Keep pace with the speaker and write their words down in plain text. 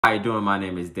How you doing? My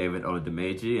name is David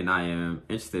Oladmeji, and I am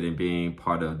interested in being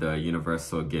part of the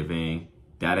Universal Giving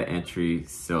Data Entry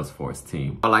Salesforce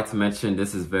team. I'd like to mention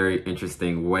this is a very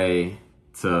interesting way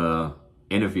to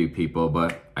interview people,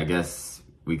 but I guess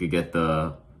we could get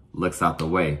the looks out the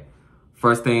way.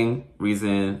 First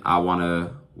reason I want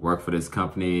to work for this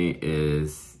company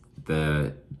is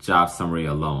the job summary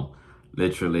alone.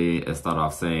 Literally, it started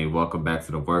off saying, welcome back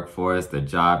to the workforce. The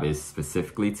job is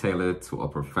specifically tailored to a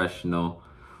professional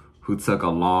who took a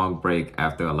long break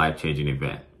after a life-changing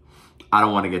event. I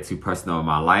don't want to get too personal in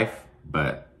my life,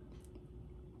 but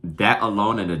that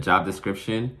alone in the job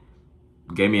description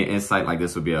gave me an insight like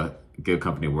this would be a good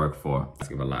company to work for. I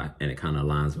give a lot, and it kind of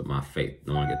aligns with my faith. I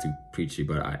don't want to get too preachy,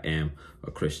 but I am a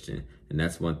Christian. And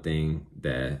that's one thing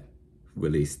that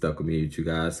really stuck with me with you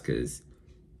guys, because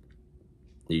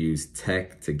you use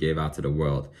tech to give out to the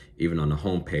world. Even on the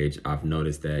homepage, I've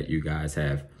noticed that you guys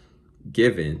have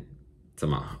given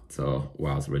to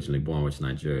where I was originally born, which is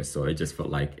Nigeria. So it just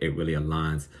felt like it really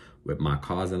aligns with my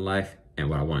cause in life and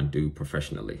what I want to do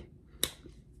professionally.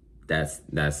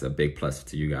 That's a big plus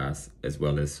to you guys, as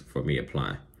well as for me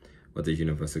applying. What does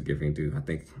Universal Giving do? I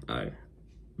think I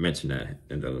mentioned that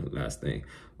in the last thing.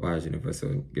 Why is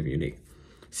Universal Giving unique?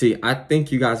 See, I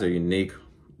think you guys are unique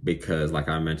because, like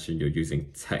I mentioned, you're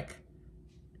using tech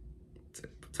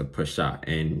to push out.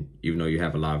 And even though you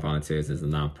have a lot of volunteers as a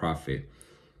nonprofit,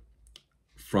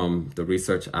 from the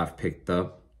research I've picked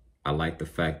up, I like the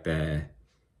fact that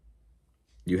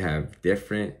you have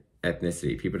different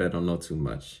ethnicity, people that don't know too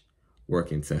much,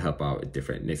 working to help out with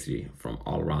different ethnicity from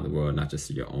all around the world, not just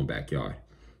in your own backyard.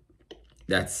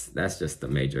 That's just a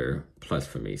major plus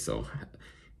for me. So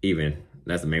even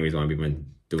that's the main reason why I've been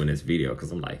doing this video,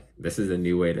 because I'm like, this is a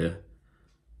new way to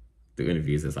do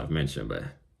interviews, as I've mentioned, but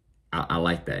I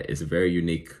like that. It's a very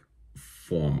unique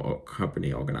form or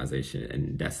company organization,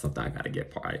 and that's something I got to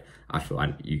get part. I feel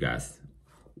like you guys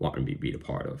want me to be a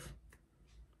part of.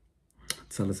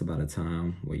 Tell us about a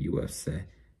time where you were upset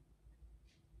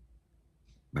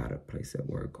about a place at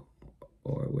work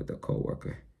or with a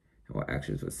coworker, and what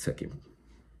actions was taken.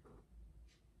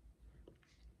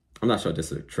 I'm not sure if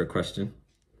this is a trick question,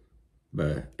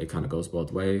 but it kind of goes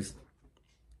both ways.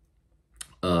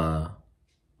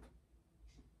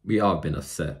 We all have been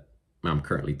upset. I'm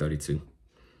currently 32.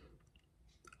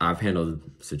 I've handled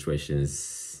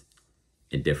situations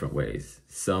in different ways.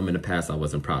 Some in the past I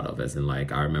wasn't proud of, as in,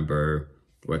 like, I remember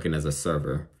working as a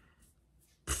server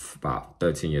about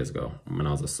 13 years ago when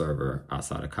I was a server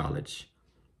outside of college.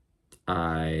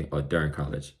 During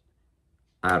college,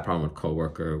 I had a problem with a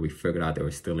coworker. We figured out they were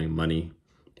stealing money,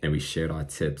 and we shared our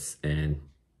tips, and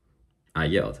I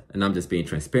yelled. And I'm just being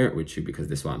transparent with you because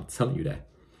this is why I'm telling you that.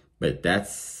 But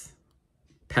that's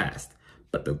past.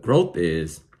 But the growth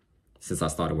is, since I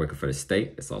started working for the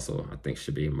state, it's also, I think,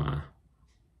 should be in my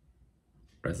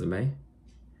resume.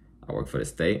 I worked for the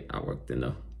state. I worked in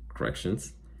the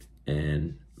corrections.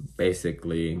 And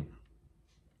basically,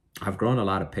 I've grown a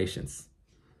lot of patience.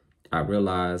 I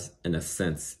realize, in a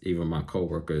sense, even my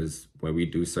coworkers, when we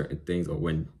do certain things, or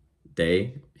when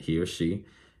he or she,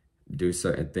 do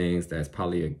certain things that's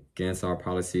probably against our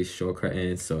policies,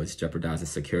 shortcutting, so it's jeopardizing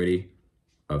security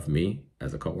of me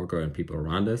as a coworker and people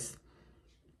around us,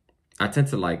 I tend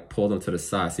to, like, pull them to the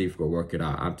side, see if we can work it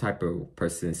out. I'm the type of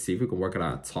person, see if we can work it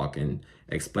out and talk and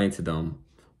explain to them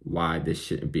why this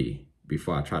shouldn't be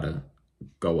before I try to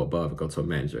go above and go to a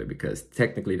manager, because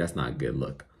technically that's not a good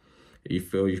look. You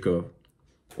feel you could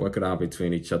work it out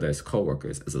between each other as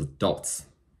coworkers, as adults,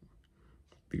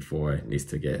 before it needs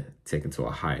to get taken to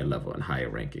a higher level and higher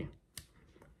ranking.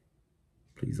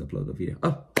 Please upload the video.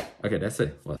 Oh, okay, that's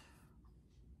it. Well,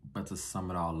 but to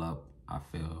sum it all up, I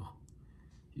feel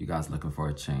you guys looking for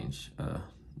a change.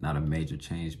 Not a major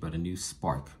change, but a new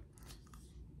spark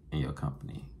in your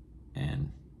company.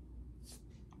 And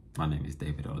my name is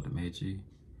David Oladmeji,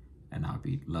 and I'll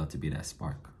love to be that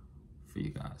spark for you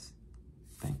guys.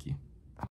 Thank you.